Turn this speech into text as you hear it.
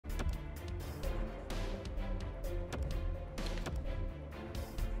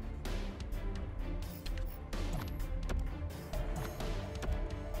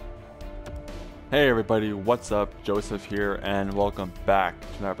Hey everybody, what's up? Joseph here, and welcome back to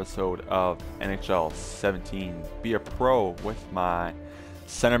an episode of NHL 17 Be a Pro with my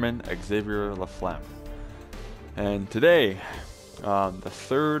centerman Xavier Laflamme. And today, the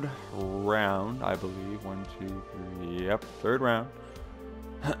third round, I believe, third round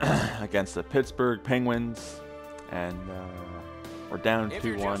against the Pittsburgh Penguins, and we're down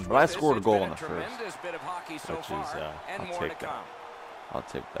 2-1. But I scored a goal in the first, which is I'll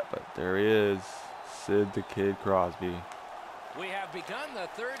take that. But there he is, Sid the Kid Crosby. We have begun the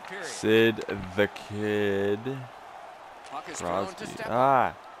third period. Sid the Kid Crosby.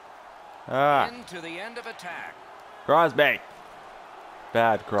 Into the end of attack. Crosby.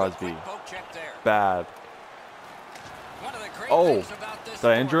 Bad Crosby. Bad. Oh, did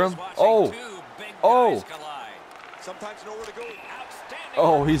I injure him? Oh. Sometimes nowhere to go.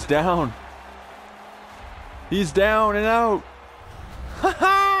 Oh, he's down. He's down and out.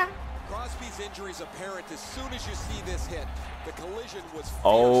 Crosby's injury is apparent as soon as you see this hit. The collision was fierce.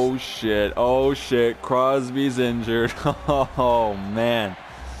 Oh shit. Oh shit. Crosby's injured. Oh man.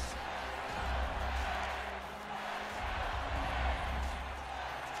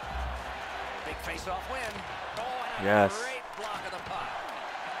 Big face-off win. Yes. Great block of the puck.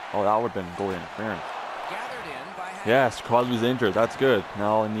 Oh, that would have been goalie interference. Gathered in by Yes, Crosby's injured. That's good.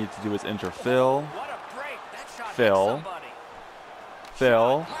 Now all I need to do is injure Phil. What a break. That shot Phil. hit somebody.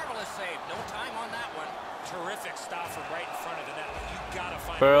 Phil. Marvelous save. No time on that one. Terrific stop from right in front of the net. You gotta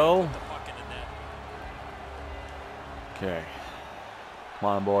find Phil. a way to put the puck in the net. Okay. Come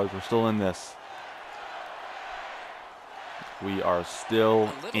on, boys. We're still in this. We are still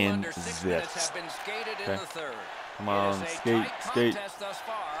in this. Have been skated in the third. Come on, skate. Thus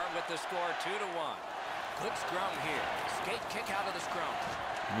far with the score 2-1. Good scrum here. Skate kick out of the scrum.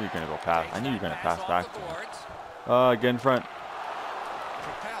 I knew you were gonna go past. I knew you were gonna pass back to me. Get in front.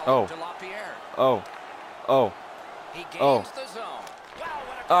 Oh. Oh.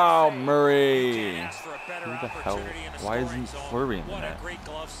 Oh, Murray. Who the hell? Why isn't Flurry in that?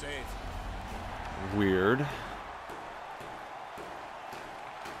 Weird.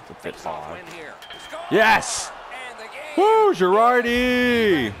 It's a bit odd. Yes! Woo,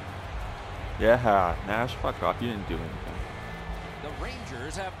 Girardi! Yeah, Nash, fuck off. You didn't do anything.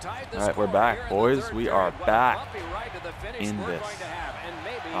 All right, we're back, boys. We are back in this.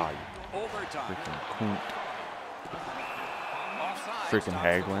 Ah, you freaking coon. Freaking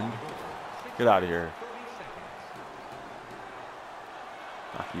Haglund. Get out of here.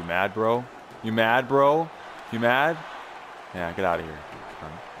 Ah, you mad, bro? You mad, bro? You mad? Yeah, get out of here.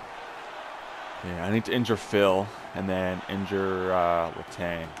 Yeah, I need to injure Phil and then injure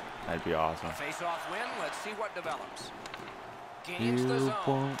Letang. That'd be awesome. Face-off win. Let's see what develops.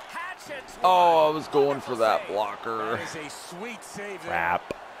 Oh, I was going for that blocker. That is a sweet save.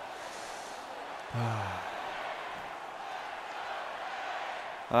 Crap.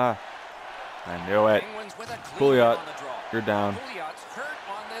 I knew it. Pouliot, you're down.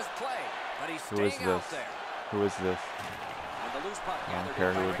 Who is this? Who is this? I don't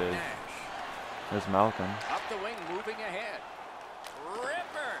care who it is. There's Malcolm. Up the wing, moving ahead.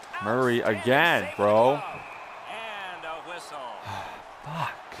 Murray again, bro. And a whistle.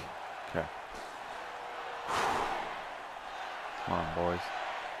 Fuck. Okay. Come on, boys.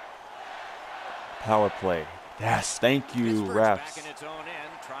 Power play. Yes, thank you, refs. Back in its own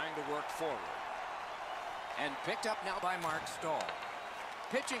end, trying to work forward. And picked up now by Mark Stahl.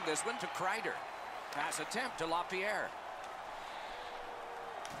 Pitching this one to Kreider. Pass attempt to LaPierre.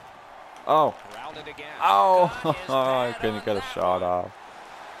 Oh. Oh, I couldn't get a shot off.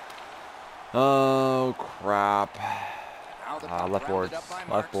 Oh, crap. Left boards.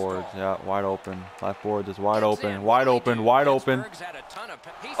 Left boards. Yeah, wide open. Left boards is wide open. Wide open. Wide open.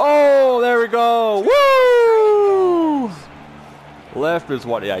 Oh, there we go. Woo! Left is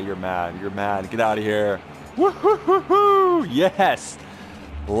what? Yeah, you're mad. You're mad. Get out of here. Woo-hoo-hoo-hoo! Yes.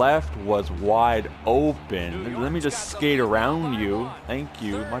 Left was wide open. Let me just skate around you. Thank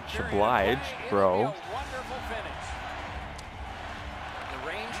you. Much obliged, bro.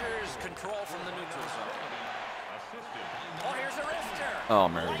 Oh,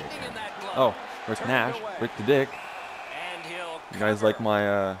 Mary. Oh, Rick Nash. Rick the Dick. You guys like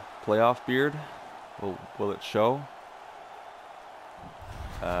my playoff beard? Will it show?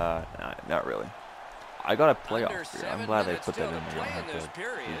 Not really. I got a playoff beard. I'm glad they put that in there. You don't have to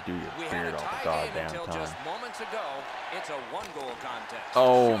do your beard all the goddamn time.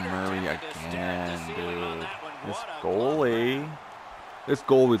 Oh, Murray again, dude. This goalie is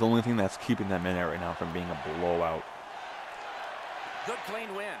the only thing that's keeping them in it right now from being a blowout. Good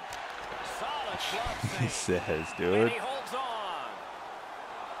clean win. Solid He says, dude.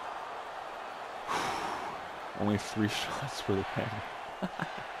 Only 3 shots for the Penguins.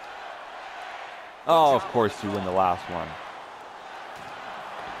 Oh, of course you win the last one.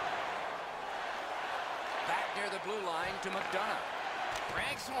 Back near the blue line to McDonough.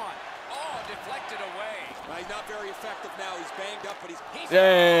 Ranks one. Oh, deflected away. He's not very effective now. He's banged up, but he's...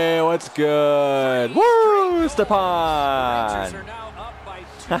 Yay, what's good? Woo, Stepan! The Rangers are now up by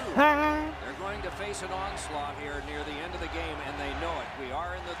 2. They're going to face an onslaught here near the end of the game, and they know it. We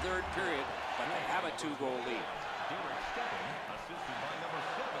are in the 3rd period, but they have a 2-goal lead. Assisted by number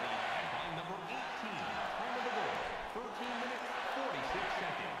 70 and by number 18. Time of the goal, 13 minutes, 46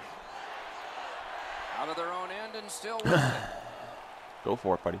 seconds. Out of their own end and still with it. Go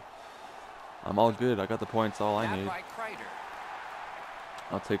for it, buddy. I'm all good. I got the points, all I need. By Kreider.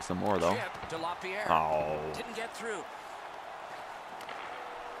 I'll take some more, though. Chip to LaPierre. Oh. Didn't get through.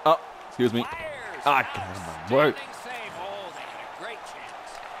 Oh, excuse me. Fires. Ah, come on. Work. Save. Oh, they had a great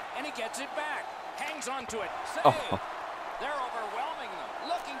chance. And he gets it back. Hangs onto it. Save. Oh. They're overwhelming them.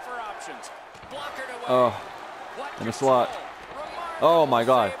 Looking for options. Blockered away. Oh, in the slot. Oh, my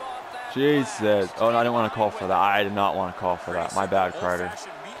God. Jesus. Oh, no, I didn't want to call for that. I did not want to call for that. My bad, Kreider.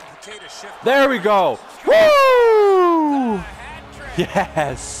 There we go. Woo!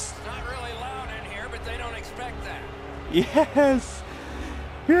 Yes. Not really loud in here, but they don't expect that. Yes.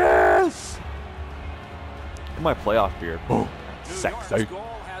 Yes. In my playoff beard. Boom. Sexy.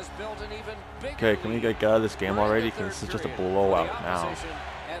 Okay, can we get out of this game already? Because this is just a blowout now.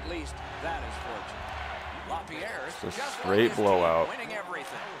 At least that is fortunate. It's a straight blowout.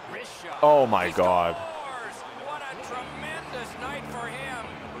 Oh my God. What a tremendous night for him.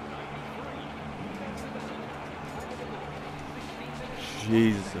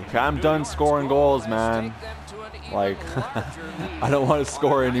 Jesus. Okay, I'm done scoring goals, man. Like, I don't want to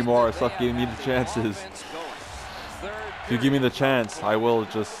score anymore. Stop giving me the chances. If you give me the chance, I will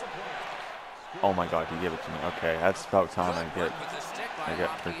just... Oh my God, he gave it to me. Okay, that's about time I get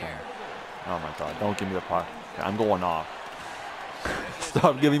freaking... Oh my God, don't give me the puck. Okay, I'm going off.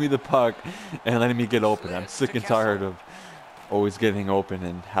 Stop giving me the puck and letting me get open. I'm sick and tired of always getting open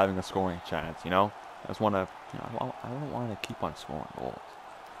and having a scoring chance, you know? I just want to, you know, I don't want to keep on scoring goals.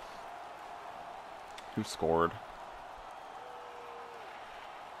 Who scored?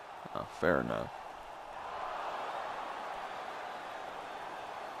 Oh, fair enough.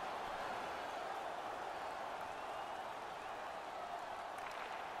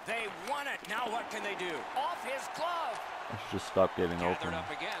 They won it. Now what can they do? Off his glove. I should just stop getting open.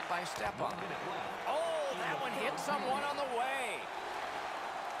 Up again by Stepan. Oh, that one hit someone on the way.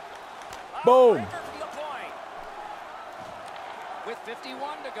 Boom. From the point. With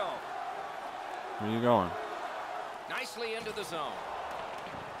 51 to go. Where are you going? Nicely into the zone.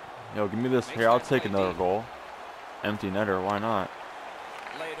 Yo, give me this here. I'll take another goal. Empty netter. Why not?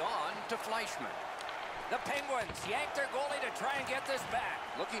 Laid on to Fleischmann. The Penguins yank their goalie to try and get this back.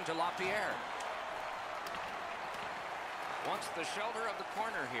 Looking to LaPierre. Wants the shoulder of the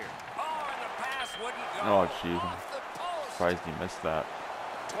corner here. Oh, and the pass wouldn't go. Oh, jeez. I'm surprised you missed that.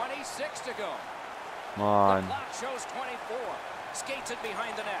 26 to go. Come on. The clock shows 24. Skates it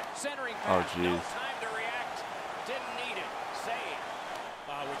behind the net. Centering Oh, pass. jeez. No time to react. Didn't need it. Save.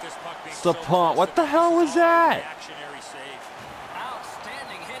 With this puck being Stepan, what the hell was that? reactionary save.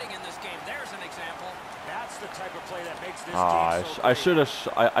 Outstanding hitting in this game. There's an example. That's the type of play that makes this I should have.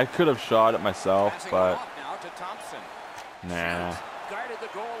 I could have shot it myself, Passing but off now to Thompson. nah. Guarded the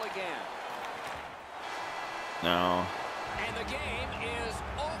goal again. No. And the game is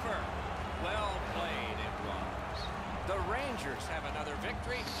over. Well played, it was. The Rangers have another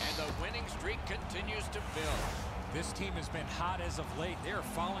victory, and the winning streak continues to build. This team has been hot as of late. They're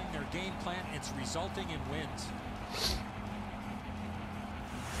following their game plan. It's resulting in wins.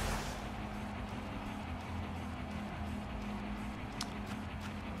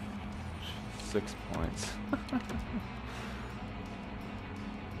 Six points.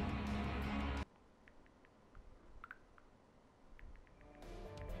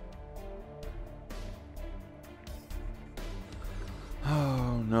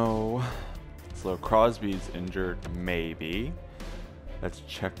 Oh no. So Crosby's injured, maybe. Let's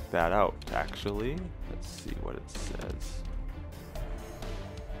check that out, actually. Let's see what it says.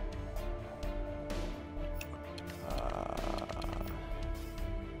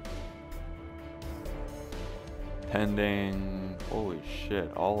 Pending. Holy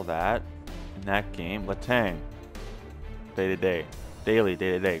shit, all that in that game. Letang, day-to-day. Daily,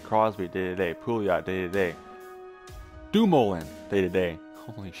 day-to-day. Crosby, day-to-day. Pouliot, day-to-day. Dumoulin, day-to-day.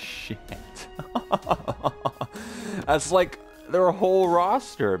 Holy shit. That's like their whole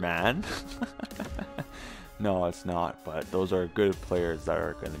roster, man. No, it's not, but those are good players that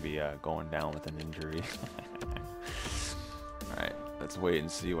are going to be going down with an injury. Alright, let's wait and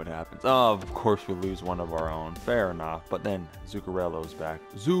see what happens. Oh, of course we lose one of our own. Fair enough. But then Zuccarello's back.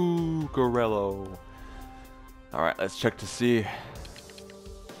 Zuccarello. Alright, let's check to see. Let's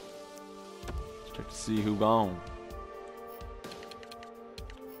check to see who gone.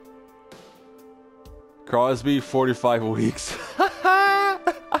 Crosby, 45 weeks.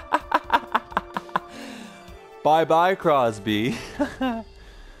 Bye-bye, Crosby.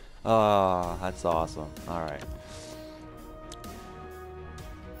 That's awesome. All right.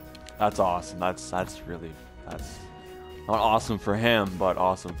 That's awesome. That's not awesome for him, but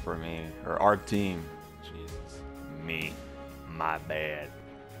awesome for me or our team. Jesus, me, my bad.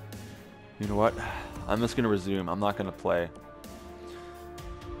 You know what? I'm just gonna resume. I'm not gonna play.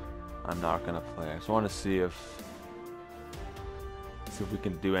 I just want to see if we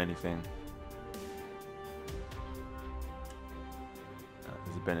can do anything.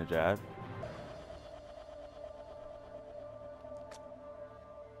 Has it been a jab?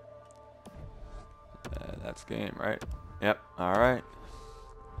 That's game, right? Yep. All right.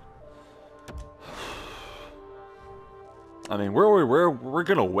 I mean, we're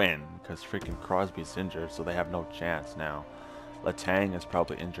gonna win because freaking Crosby's injured, so they have no chance now. Letang is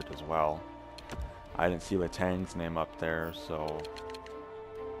probably injured as well. I didn't see Letang's name up there, so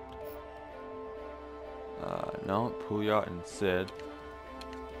no, Pouliot and Sid.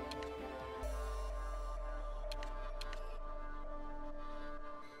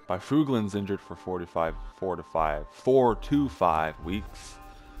 Byfuglien's injured for 4 to 5 weeks.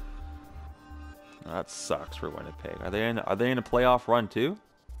 That sucks for Winnipeg. Are they in a playoff run too?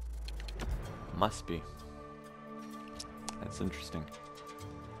 Must be. That's interesting.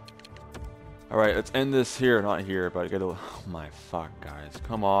 All right, let's end this here. Not here, but I gotta. Oh my fuck, guys,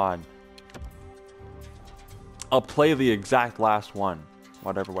 come on. I'll play the exact last one,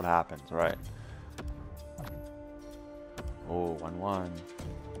 whatever what happens. All right. Oh, 1-1.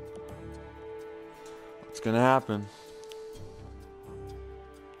 What's gonna happen?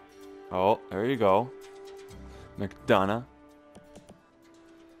 Oh, there you go. McDonough.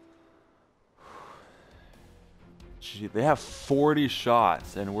 Gee, they have 40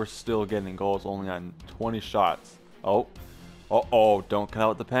 shots and we're still getting goals only on 20 shots. Oh. Uh-oh, don't cut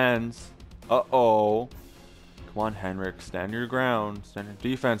out the pens. Uh-oh. Come on, Henrik, stand your ground. Stand your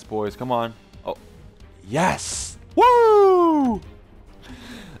defense, boys. Come on. Oh. Yes! Woo!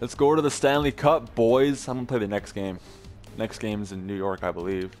 Let's go to the Stanley Cup, boys. I'm gonna play the next game. Next game is in New York, I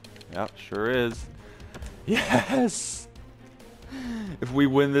believe. Yep, sure is. Yes! If we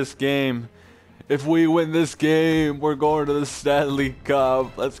win this game, we're going to the Stanley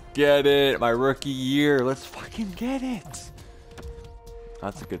Cup. Let's get it. My rookie year. Let's fucking get it.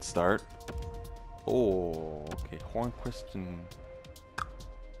 That's a good start. Oh, okay. Hornquist and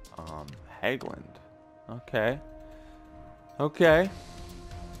Hagelin. Okay. Okay.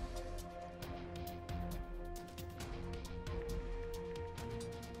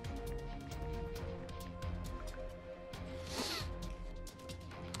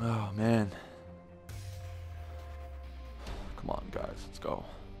 Oh man. Come on, guys, let's go.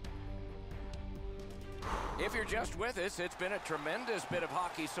 If you're just with us, it's been a tremendous bit of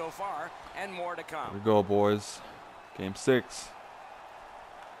hockey so far, and more to come. Here we go, boys. Game 6.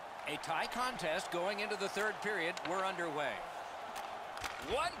 A tie contest going into the third period. We're underway.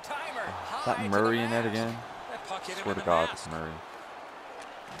 One-timer. Is that Murray in that again? That puck hit him Swear in to the God, mask. it's Murray.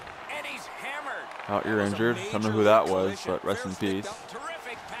 And he's hammered. Oh, you're That was a injured. I don't know who major that was, collision. but rest in peace.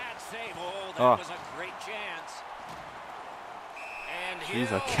 Terrific pad save. Oh, that Ah. was a great chance. And Jeez,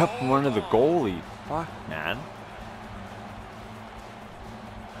 I he'll kept hold running the on. goalie. Fuck, man.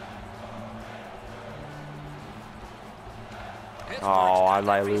 Pittsburgh's Oh, I got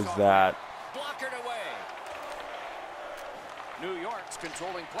might their lose face that. Blockered away. New York's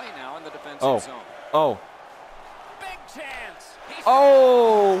controlling play now in the defensive Oh. zone. Oh. Big chance. He's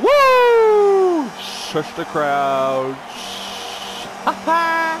Oh, woo! Shush the crowd.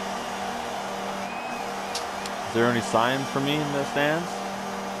 Is there any sign for me in the stands?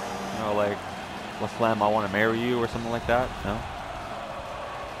 You know, like, LaFlamme, I want to marry you or something like that? No?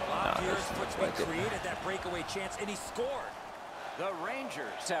 Here's that's Pittsburgh not good. created that breakaway chance, and he scored. The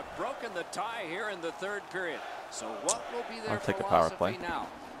Rangers have broken the tie here in the third period. So what will be their I'll take the power philosophy play. now?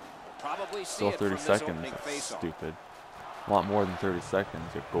 We'll probably see Still it 30 from this seconds. opening That's face-off. stupid. I want more than 30 seconds.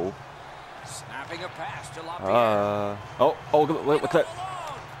 You go. Snapping a pass to LaPierre. Wait, what's that?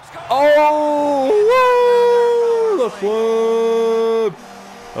 All alone. Oh, woo! The flip!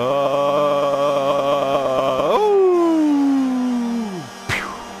 Oh!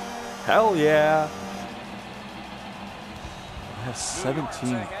 Hell yeah! Yes,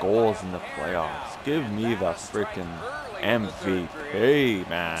 17 goals in the playoffs. Give me the freaking MVP,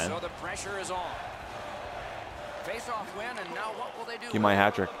 man. So the pressure is on. Face-off win, and now what will they do? Give my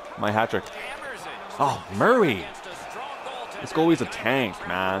hat trick. My hat trick. Hammers it. Oh, Murray. Against a strong goaltender. This goalie's a tank,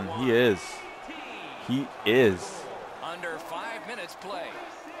 man. He is. He is. Under 5 minutes play.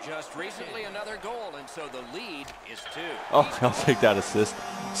 Just recently another goal, and so the lead is 2. Oh, I'll take that assist.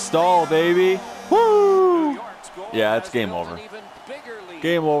 Stall, baby. Woo! Yeah, it's game over.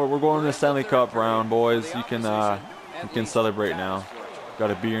 Game over. We're going to the Stanley Cup round, boys. You can celebrate now.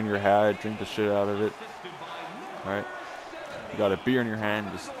 Got a beer in your hand, drink the shit out of it. All right. You got a beer in your hand,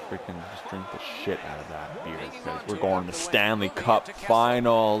 just drink the shit out of that beer. Because we're going to the Stanley Cup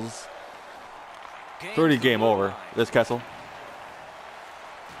Finals. 30 game over. There's Kessel.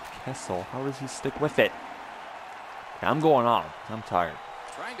 Kessel, how does he stick with it? Okay, I'm going on. I'm tired.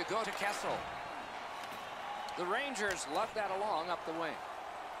 Trying to go to Kessel. The Rangers luck that along up the wing.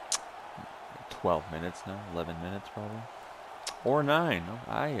 12 minutes now, 11 minutes probably. Or 9. No,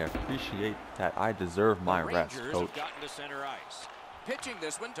 I appreciate that. I deserve my rest, coach. Have gotten to center ice. Pitching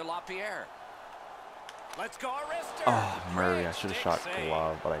this one to LaPierre. Let's go, Arister. Oh, Murray, I should have shot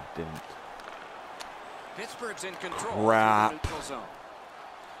glove, but I didn't. Pittsburgh's in control. Crap. Zone.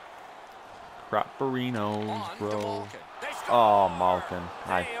 Craperinos, bro. Oh, Malkin.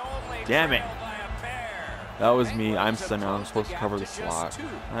 Damn it. That was me. I'm center. I'm supposed to cover the slot.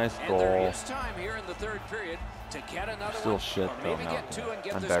 Nice goal. Still shit, though. No.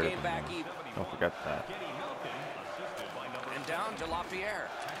 I'm better than you. Don't forget that. And down to LaPierre.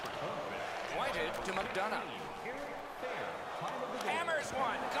 Pointed to McDonough. Hammers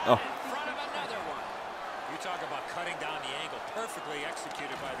one. Got in front of another one. You talk about cutting down the angle. Perfectly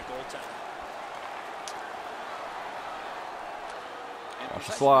executed by the goaltender. Watch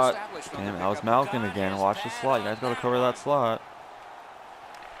the slot. Damn, that was Malkin again. Watch the slot. You guys gotta cover that slot.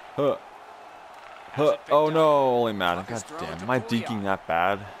 Huh. Huh. Oh no, only Madden. God damn. Am I deking that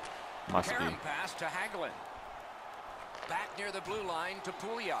bad? Must be. Pass to Hagelin. Back near the blue line to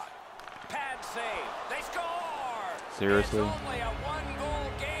Pouliot. Pad save. They score. Seriously? It's only a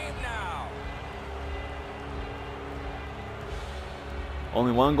one-goal game now.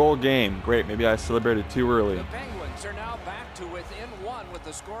 Only 1 goal game. Great. Maybe I celebrated too early. The Penguins are now back to within 1 with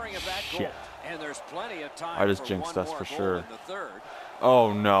the scoring of that goal. And there's plenty of time. I just for jinxed one us more for goal sure. in the third.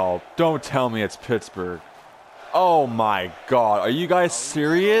 Oh no. Don't tell me it's Pittsburgh. Oh my god. Are you guys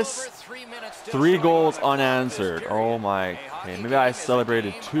serious? 3 goals unanswered. Oh my. Okay, maybe I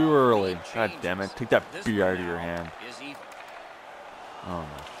celebrated too early. God damn it. Take that beer out of your hand. Oh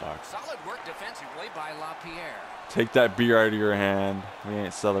my fuck. Solid work defensively by LaPierre. Take that beer out of your hand. We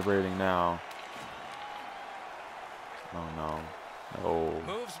ain't celebrating now. Oh no. No.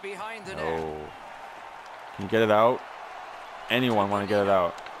 Moves behind the net. No. Can you get it out? Anyone want to get it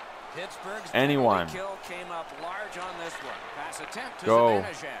out? Pittsburgh's Anyone. kill came up large on this one. Pass attempt to Go.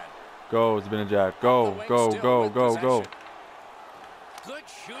 Zibanejad. Go, Zibanejad. Go, go, go, go, go. Good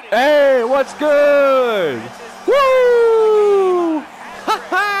shooting. Hey, what's good? Woo!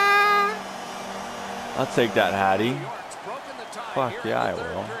 I'll take that, Hattie. Fuck yeah, I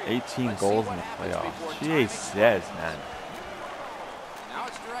will. 18 goals in the playoffs. Jesus, man. Now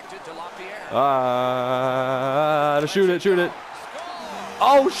it's directed to LaPierre. To shoot it, shoot it.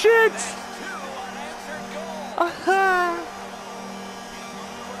 Oh, shit!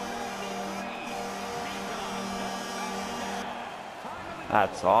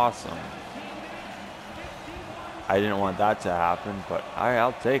 That's awesome. I didn't want that to happen, but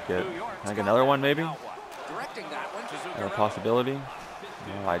I'll take it. Like another one, maybe? A possibility?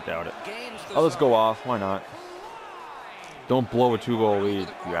 No, I doubt it. Oh, let's go off. Why not? Don't blow a 2-goal lead,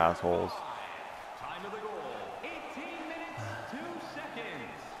 you assholes.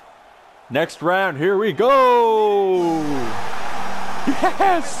 Next round, here we go!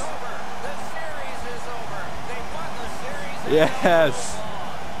 Yes! Yes!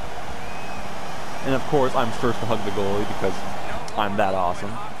 And of course, I'm first to hug the goalie because I'm that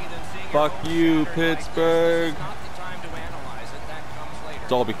awesome. Fuck you, Pittsburgh!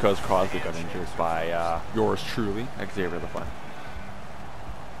 It's all because Crosby got injured by yours truly, Xavier the Fun.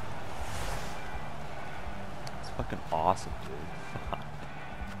 It's fucking awesome, dude. Fuck.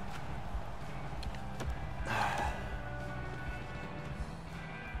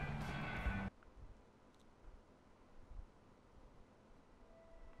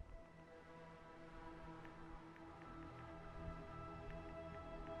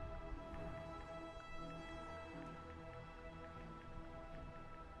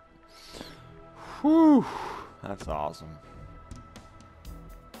 Whew, that's awesome.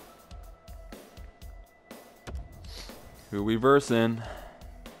 Who we versing?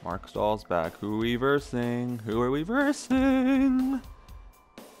 Mark Stahl's back. Who we versing? Who are we versing?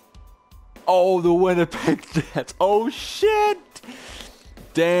 Oh, the Winnipeg Jets. Oh, shit.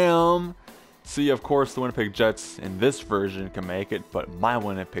 Damn. See, of course, the Winnipeg Jets in this version can make it, but my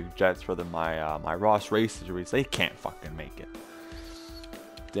Winnipeg Jets for my Ross Race series, they can't fucking make it.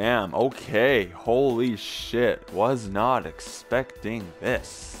 Damn. Okay. Holy shit. Was not expecting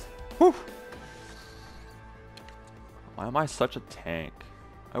this. Whew. Why am I such a tank?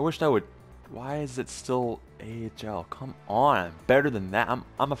 I wish I would. Why is it still AHL? Come on, better than that.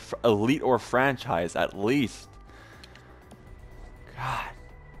 I'm a elite or franchise at least. God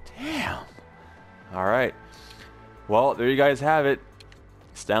damn. All right. Well, there you guys have it.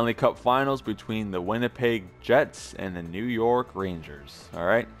 Stanley Cup Finals between the Winnipeg Jets and the New York Rangers. All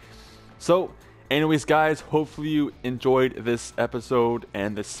right. So, anyways, guys, hopefully you enjoyed this episode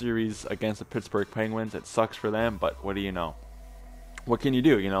and the series against the Pittsburgh Penguins. It sucks for them, but what do you know? What can you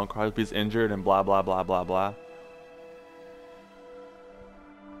do? You know, Crosby's injured and blah, blah, blah, blah, blah.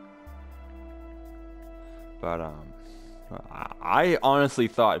 But, I honestly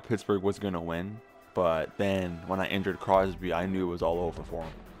thought Pittsburgh was going to win. But then when I injured Crosby, I knew it was all over for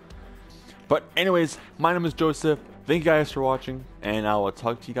him. But anyways, my name is Joseph. Thank you guys for watching. And I will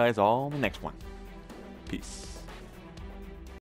talk to you guys all in the next one. Peace.